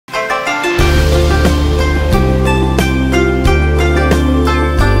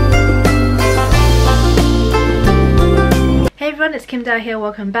Kim Dao here.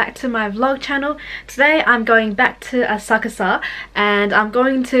 Welcome back to my vlog channel. Today I'm going back to Asakusa and I'm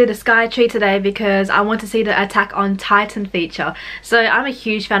going to the Sky Tree today because I want to see the Attack on Titan feature. So I'm a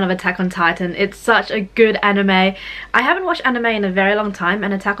huge fan of Attack on Titan. It's such a good anime. I haven't watched anime in a very long time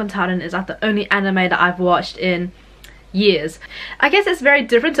and Attack on Titan is like the only anime that I've watched in years. I guess it's very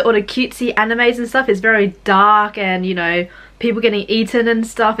different to all the cutesy animes and stuff. It's very dark and, you know, people getting eaten and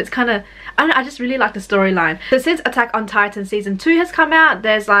stuff. It's kind of, I just really like the storyline. So since Attack on Titan season 2 has come out,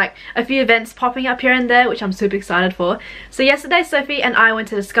 there's like a few events popping up here and there, which I'm super excited for. So yesterday Sophie and I went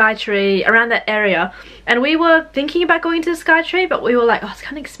to the Sky Tree around that area and we were thinking about going to the Sky Tree, but we were like, oh, it's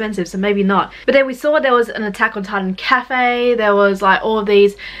kind of expensive, so maybe not. But then we saw there was an Attack on Titan cafe, there was like all of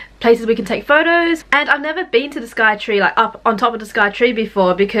these places we can take photos, and I've never been to the Sky Tree, like up on top of the Sky Tree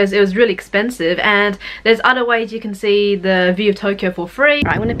before, because it was really expensive, and there's other ways you can see the view of Tokyo for free.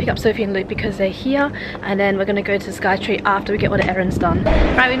 Right, I'm gonna pick up Sophie and Luke because they're here, and then we're gonna go to the Sky Tree after we get all the errands done.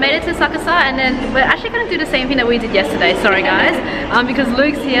 Right, we made it to Asakusa, and then we're actually gonna do the same thing that we did yesterday, sorry guys, because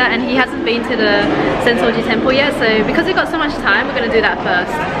Luke's here and he hasn't been to the Sensoji temple yet, so because we've got so much time, we're gonna do that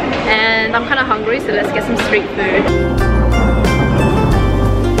first. And I'm kind of hungry, so let's get some street food.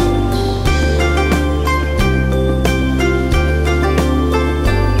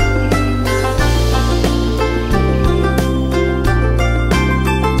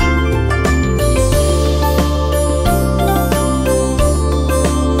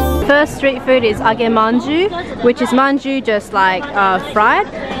 First street food is age manju, which is manju just like fried.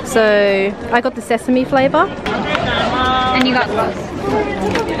 So I got the sesame flavor. And you got sauce.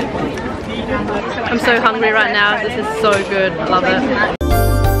 I'm so hungry right now. This is so good. I love it.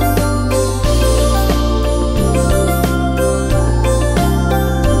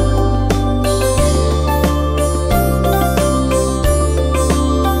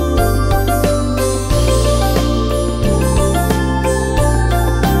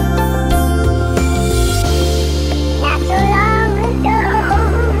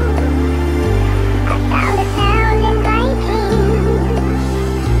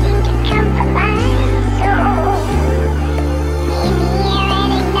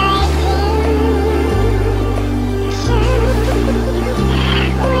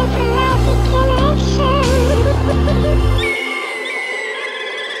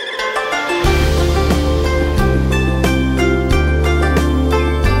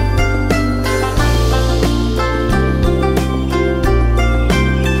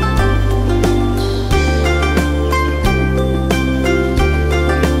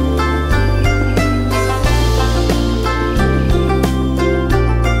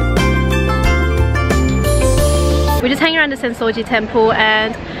 Around the Sensoji temple,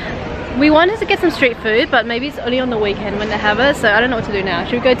 and we wanted to get some street food, but maybe it's only on the weekend when they have it, so I don't know what to do now.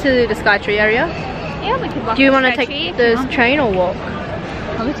 Should we go to the Sky Tree area? Yeah, we could walk. Do you want to take the train or walk?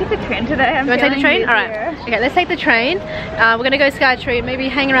 I'll take the train today. You want to take the train? Alright. Okay, let's take the train. We're going to go Sky Tree, maybe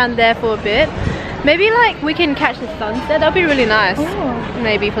hang around there for a bit. Maybe like we can catch the sunset. That'd be really nice. Ooh.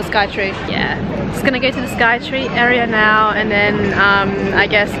 Maybe for Sky Tree. Yeah. Just gonna go to the Sky Tree area now and then I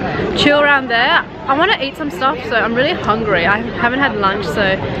guess chill around there. I want to eat some stuff, so I'm really hungry. I haven't had lunch, so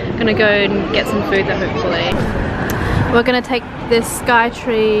I'm gonna go and get some food there hopefully. We're gonna take this Sky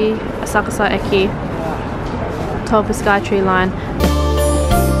Tree Asakusa Eki, top of the Sky Tree line.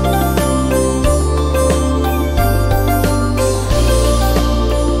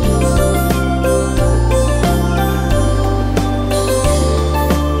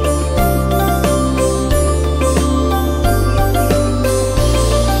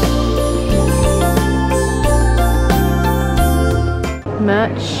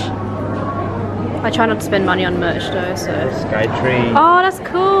 Merch. I try not to spend money on merch though, so. Sky Tree. Oh, that's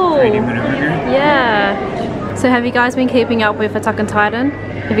cool. 3D movie. Yeah. So have you guys been keeping up with Attack on Titan?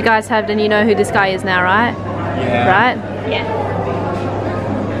 If you guys have, then you know who this guy is now, right? Yeah. Right? Yeah.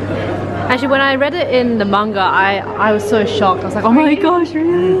 Actually, when I read it in the manga, I was so shocked. I was like, oh my gosh,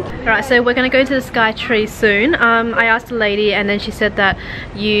 really? Right, so we're gonna go to the Sky Tree soon. I asked the lady and then she said that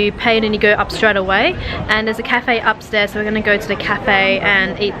you pay and you go up straight away. And there's a cafe upstairs, so we're gonna go to the cafe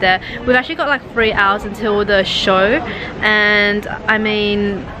and eat there. We've actually got like 3 hours until the show. And I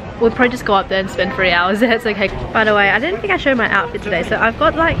mean, we'll probably just go up there and spend 3 hours there. It's okay. By the way, I didn't think I showed my outfit today. So I've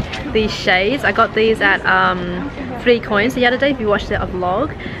got like these shades. I got these at 3 coins the other day if you watched the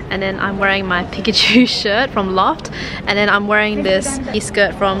vlog. And then I'm wearing my Pikachu shirt from Loft, and then I'm wearing this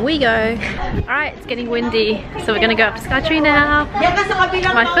skirt from WeGo. Alright, it's getting windy, so we're gonna go up to Sky Tree now.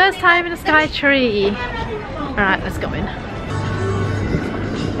 My first time in a Sky Tree. Alright, let's go in.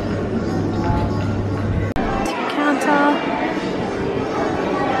 Ticket counter.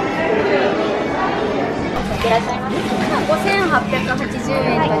 5800円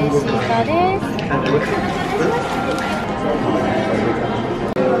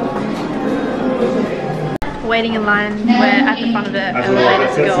waiting in line. We're at the front of the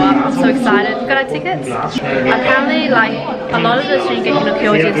elevator to go up. I'm so excited. Got our tickets. Apparently, like a lot of the Shingeki no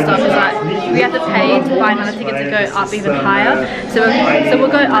Kyojin stuff is like we have to pay to buy another ticket to go up even higher. So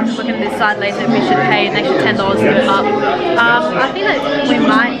we'll go up and look at this side later if we should pay an extra $10 to go up. I think that we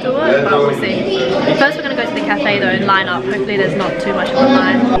might do it, but we'll see. First we're going to go to the cafe though and line up. Hopefully there's not too much of a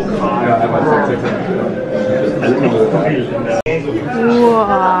line.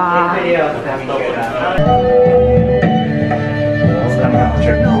 Wow.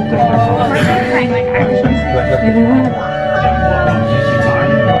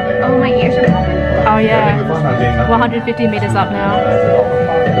 Oh, my ears are popping. Oh yeah. 150 meters up now.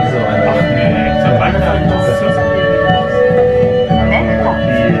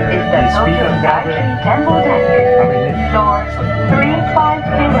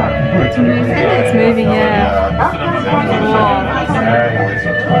 It's moving, yeah.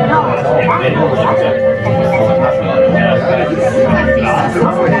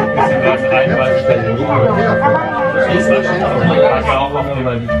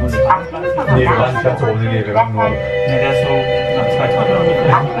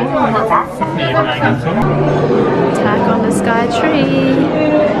 Attack on the Sky Tree.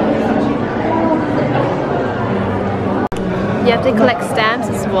 You have to collect stamps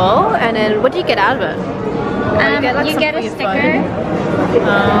as well, and then what do you get out of it? You get a sticker.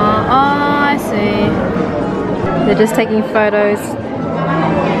 Oh, I see. They're just taking photos.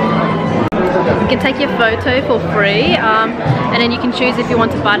 You can take your photo for free, and then you can choose if you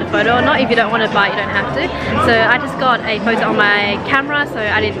want to buy the photo or not. If you don't want to buy it, you don't have to. So I just got a photo on my camera, so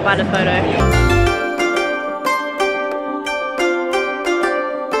I didn't buy the photo.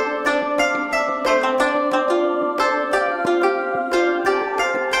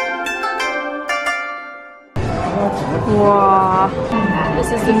 Wow,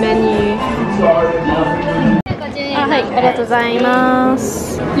 this is the menu. Oh, hey, arigatou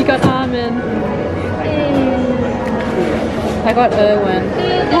gozaimasu. You got Armin. I got Erwin.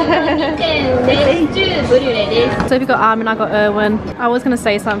 So if you got Armin, I got Erwin. I was going to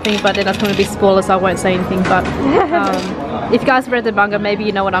say something, but then that's going to be spoilers, so I won't say anything. But if you guys read the manga, maybe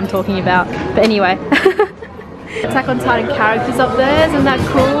you know what I'm talking about. But anyway. Attack on Titan characters up there, isn't that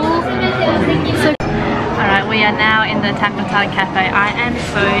cool? So alright, we are now in the Attack on Titan cafe. I am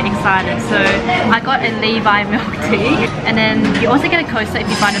so excited. So I got a Levi milk tea, and then you also get a coaster if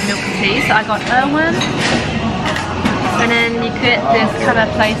you buy the milk tea. So I got Erwin, and then you get this kind of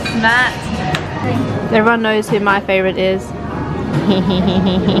placemat. Everyone knows who my favorite is.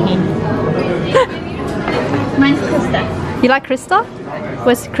 Mine's Krista. You like Krista?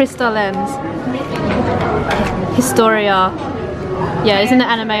 Where's Krista Lens? Historia. Yeah, it's in the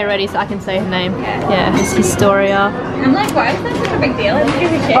anime already, so I can say her name. Yeah, it's Historia. I'm like, why is that such a big deal?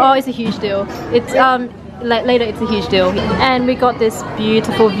 Oh, it's a huge deal. It's later it's a huge deal. And we got this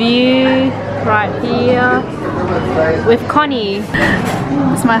beautiful view right here with Connie.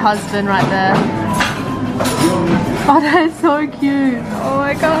 It's my husband right there. Oh, that is so cute. Oh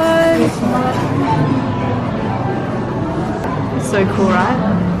my god. It's so cool,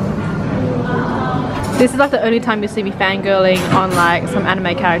 right? This is like the only time you see me fangirling on like some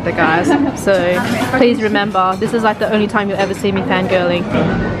anime character, guys. So please remember, this is like the only time you'll ever see me fangirling.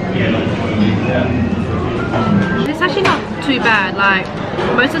 It's actually not too bad. Like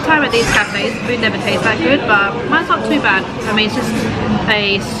most of the time at these cafes, food never tastes that good, but mine's not too bad. I mean, it's just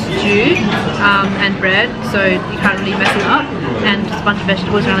a stew and bread, so you can't really mess it up, and just a bunch of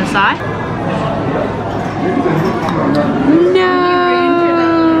vegetables around the side. No.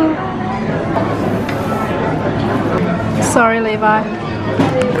 Sorry, Levi,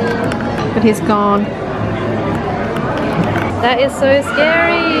 but he's gone. That is so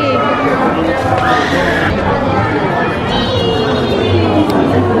scary.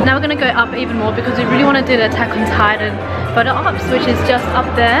 Now we're gonna go up even more because we really want to do the Attack on Titan photo ops, which is just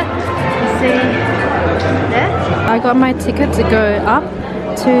up there. You see there? I got my ticket to go up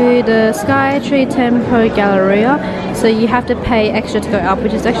to the Sky Tree Tempo Galleria, so you have to pay extra to go up,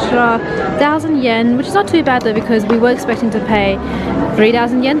 which is extra 1,000 yen, which is not too bad though, because we were expecting to pay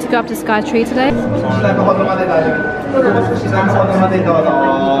 3,000 yen to go up to Sky Tree today.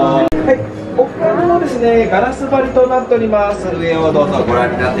 ここからのですね、ガラス張りとなっております。上をどうぞご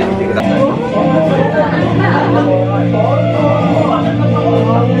覧になってみてください。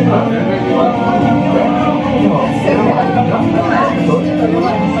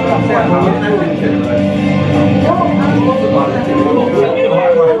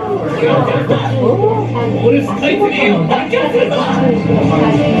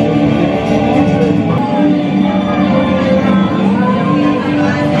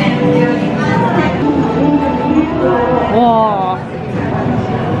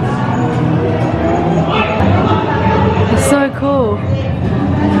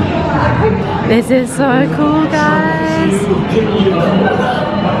is so cool, guys.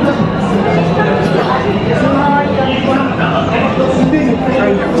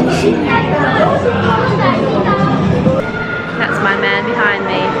 That's my man behind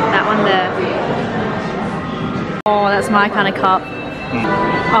me. That one there. Oh, that's my kind of cup.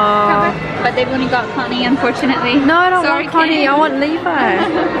 Oh. But they've only got Connie, unfortunately. No, I don't Sorry, want Connie. Kate. I want Levi.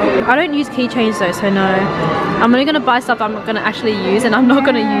 I don't use keychains though, so no. I'm only gonna buy stuff I'm not gonna actually use, and I'm not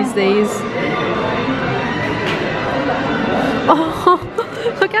gonna use these. Oh,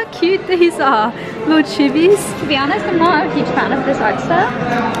 look how cute these are. Little chibis. To be honest, I'm not a huge fan of this art style.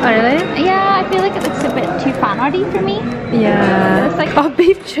 Oh, really? Yeah, I feel like it looks a bit too fan arty for me. Yeah. It's like, oh,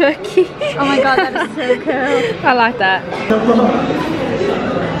 beef jerky. oh my god, that is so cool. I like that.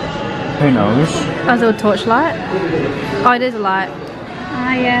 Who knows? Oh, it's a little torchlight. Oh, it is a light.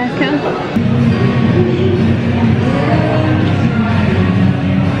 Ah, yeah, cool.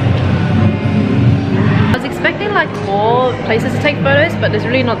 I was expecting like more places to take photos, but there's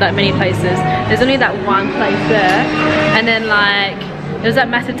really not that many places. There's only that one place there, and then like there's that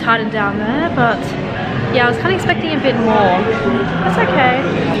massive Titan down there, but yeah, I was kind of expecting a bit more. That's okay.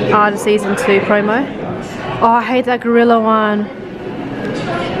 Oh, the season 2 promo. Oh, I hate that gorilla one.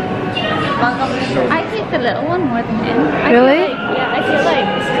 I hate the little one more than him. Really? I feel like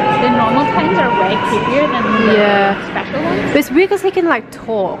the normal Titans are way creepier than the special ones. But it's weird because he can like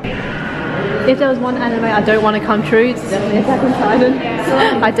talk. If there was one anime I don't want to come true, it's definitely Attack on Titan.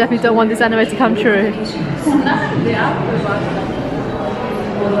 I definitely don't want this anime to come true. It's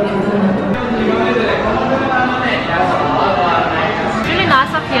really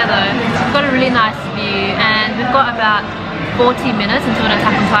nice up here though. We've got a really nice view, and we've got about 40 minutes until an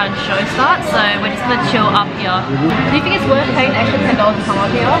Attack on Titan show starts, so we're just gonna chill up here. Do you think it's worth paying an extra $10 to come up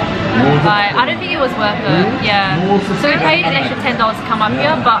here? I don't think it was worth it, yeah. So we paid an extra $10 to come up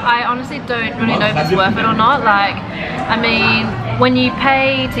here, but I honestly don't really know if it's worth it or not. Like, I mean, when you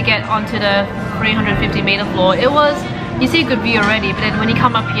pay to get onto the 350-meter floor, you see a good view already, but then when you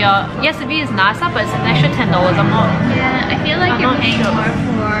come up here, yes, the view is nicer, but it's an extra $10. Yeah, I feel like you're paying more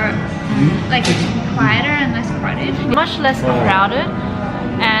for like quieter and less crowded. Much less crowded,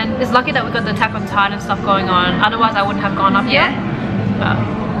 and it's lucky that we got the Attack on Titan stuff going on. Otherwise, I wouldn't have gone up here. But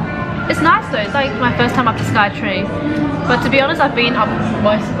it's nice though. It's like my first time up to Skytree. But to be honest, I've been up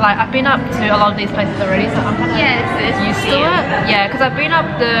I've been up to a lot of these places already, so I'm kind of used to it. Yeah, because I've been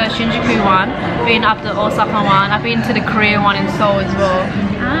up the Shinjuku one, been up the Osaka one, I've been to the Korea one in Seoul as well.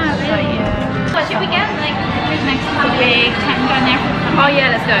 Ah, really? So, yeah. So should we get like pictures next to the big tent down there? Oh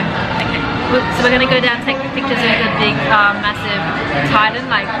yeah, let's go. Okay. So we're gonna go down and take pictures of the big, massive Titan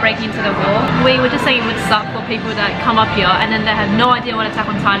like breaking into the wall. We were just saying it would suck for people that come up here and then they have no idea what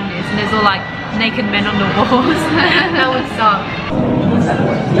Attack on Titan is, and there's all like naked men on the walls. That would suck.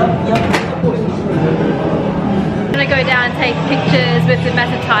 I'm gonna go down and take pictures with the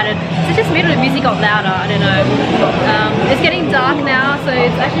massive Titan. So just maybe the music got louder, I don't know. It's getting dark now, so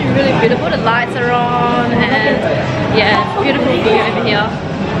it's actually really beautiful. The lights are on, and yeah, beautiful view over here.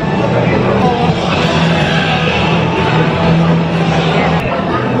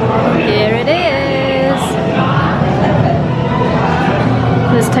 Here it is.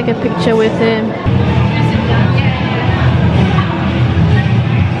 Let's take a picture with him.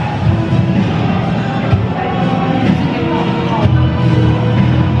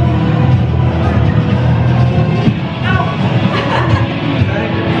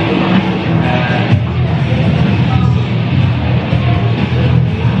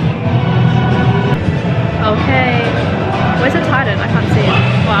 Okay, where's the Titan? I can't see it.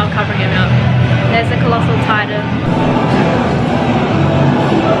 Well, I'm covering him up. There's the colossal Titan.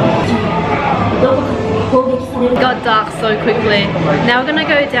 It got dark so quickly. Now we're gonna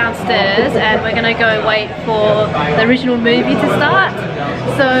go downstairs and we're gonna go wait for the original movie to start.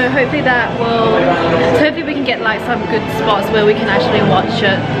 So hopefully hopefully we can get like some good spots where we can actually watch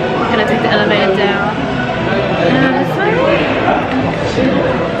it. We're gonna take the elevator down. This way?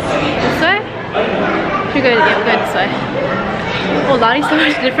 This way? We'll go this way. Oh, lighting's so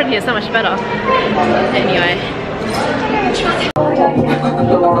much different here, so much better. Anyway.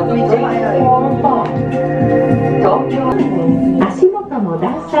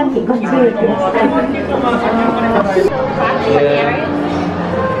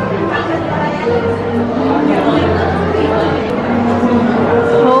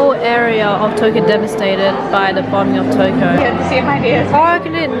 Whole area of Tokyo devastated by the bombing of Tokyo. Yeah, the same idea. Oh, I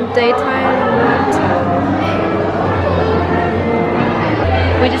can do it in daytime.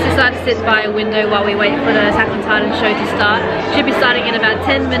 We just decided to sit by a window while we wait for the Attack on Titan show to start. Should be starting in about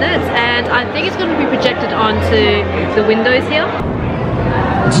 10 minutes, and I think it's going to be projected onto the windows here.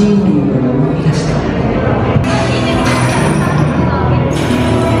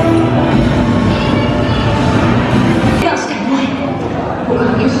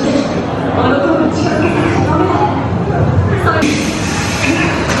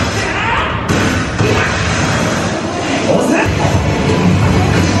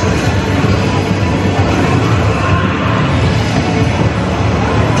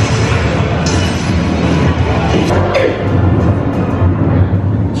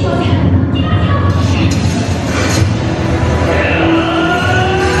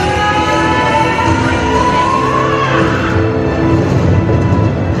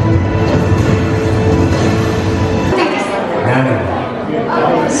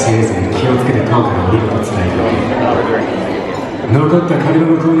 ったカルロ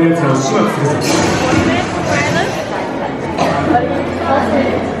の塔のやつらを始末するぞ。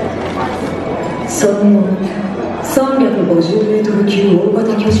その後350メートル級大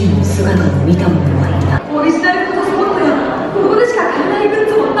型巨人の姿を見た者はいない。オリジナルフォトスポットやここでしか買えないグッ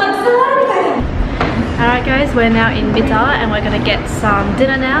ズもたくさんあるみたいだ。 Alright guys, we're now in Bita and we're gonna get some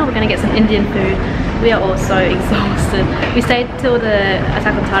dinner now. We're gonna get some Indian food. We are all so exhausted. We stayed till the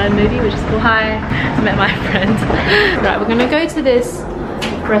Attack on Titan movie, which is cool. Hi, I met my friend. Right, we're gonna go to this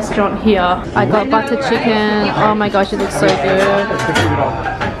restaurant here. I got butter chicken. Oh my gosh, it looks so good.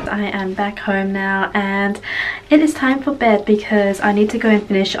 I am back home now and it is time for bed because I need to go and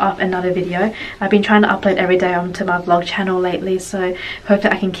finish off another video. I've been trying to upload every day onto my vlog channel lately, so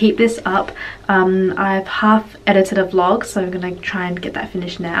hopefully I can keep this up. I've half edited a vlog, so I'm gonna try and get that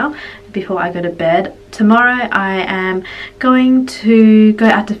finished now before I go to bed. Tomorrow I am going to go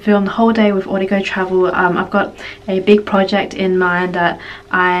out to film the whole day with Audigo Travel. I've got a big project in mind that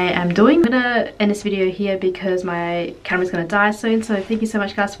I am doing. I'm gonna end this video here because my camera's gonna die soon, so thank you so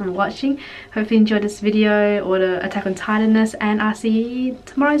much guys for watching. Hopefully you enjoyed this video or the Attack on Titan-ness, and I'll see you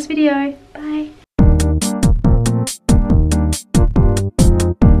tomorrow's video.